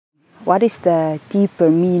what is the deeper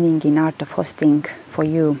meaning in art of hosting for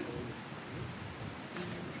you?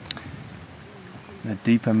 The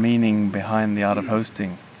deeper meaning behind the art of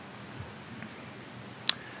hosting.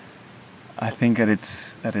 I think at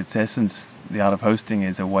its essence, the art of hosting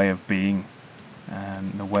is a way of being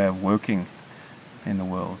and a way of working in the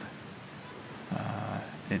world.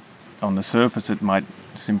 On the surface, it might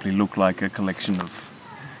simply look like a collection of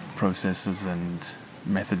processes and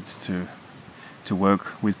methods to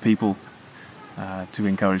work with people, to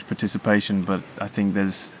encourage participation, but I think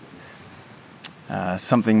there's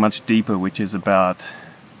something much deeper, which is about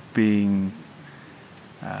being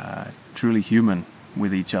truly human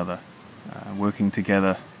with each other, working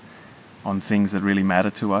together on things that really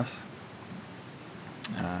matter to us.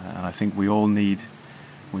 And I think we all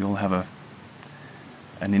have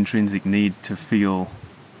an intrinsic need to feel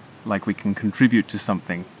like we can contribute to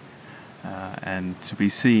something, and to be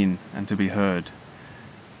seen and to be heard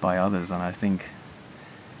by others. And I think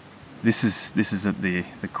this is at the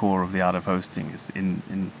core of the art of hosting. Is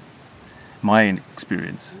in my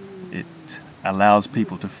experience, it allows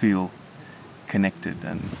people to feel connected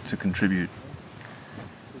and to contribute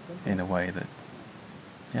in a way that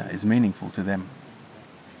is meaningful to them.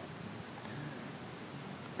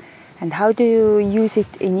 And how do you use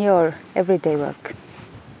it in your everyday work?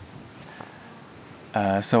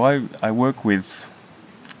 So I work with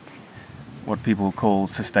what people call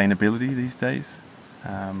sustainability these days,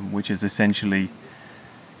 which is essentially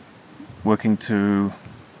working to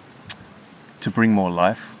bring more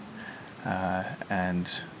life and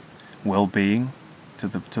well-being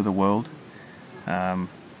to the world.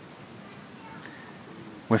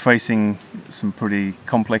 We're facing some pretty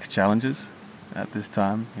complex challenges at this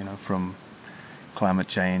time, from climate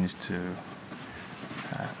change to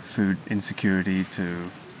food insecurity to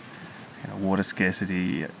water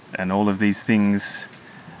scarcity, and all of these things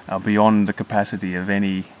are beyond the capacity of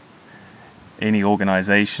any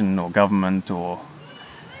organization or government or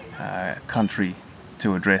country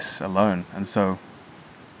to address alone. And so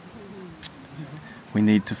we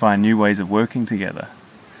need to find new ways of working together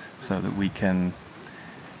so that we can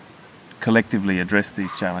collectively address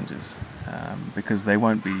these challenges, because they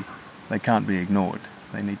can't be ignored.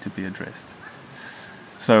 They need to be addressed.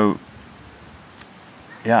 So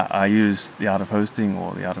I use the art of hosting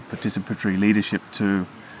or the art of participatory leadership to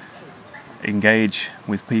engage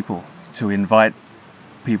with people, to invite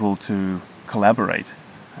people to collaborate,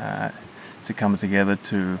 to come together,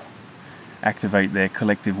 to activate their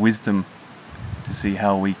collective wisdom, to see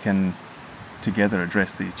how we can together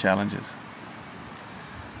address these challenges.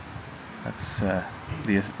 That's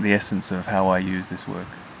the essence of how I use this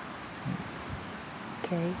work.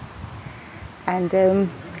 Okay. And do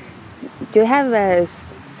you have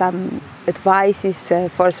some advices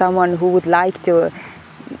for someone who would like to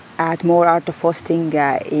add more art of hosting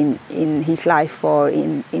in his life or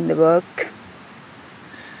in the work?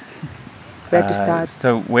 Where to start?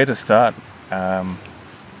 So where to start?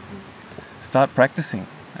 Start practicing.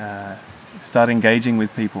 Start engaging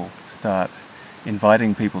with people. Start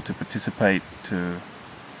inviting people to participate, to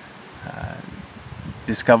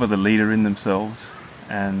discover the leader in themselves,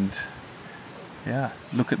 and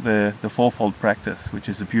look at the fourfold practice, which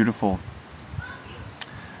is a beautiful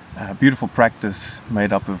practice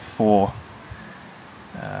made up of four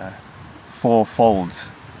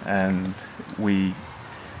folds, and we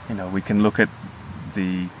can look at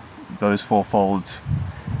those four folds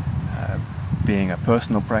being a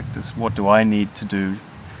personal practice. What do I need to do?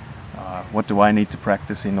 What do I need to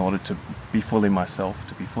practice in order to be fully myself,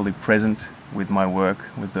 to be fully present with my work,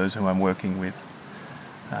 with those whom I'm working with?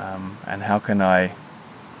 And how can I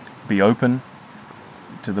be open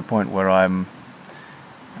to the point where I'm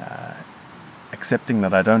accepting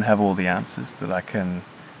that I don't have all the answers, that I can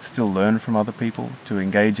still learn from other people, to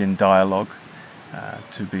engage in dialogue,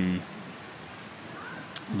 to be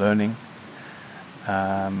learning?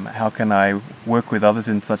 How can I work with others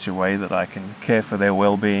in such a way that I can care for their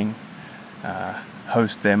well-being,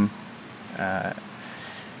 host them,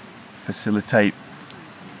 facilitate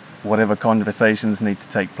whatever conversations need to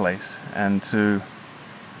take place, and to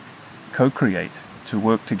co-create, to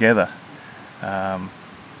work together,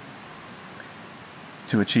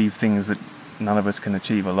 to achieve things that none of us can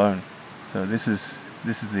achieve alone. So this is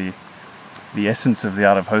the essence of the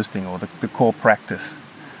art of hosting, or the core practice,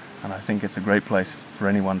 and I think it's a great place for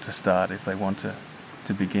anyone to start if they want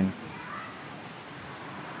to begin.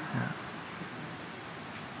 Yeah.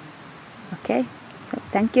 Okay, so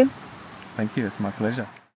thank you. Thank you, it's my pleasure.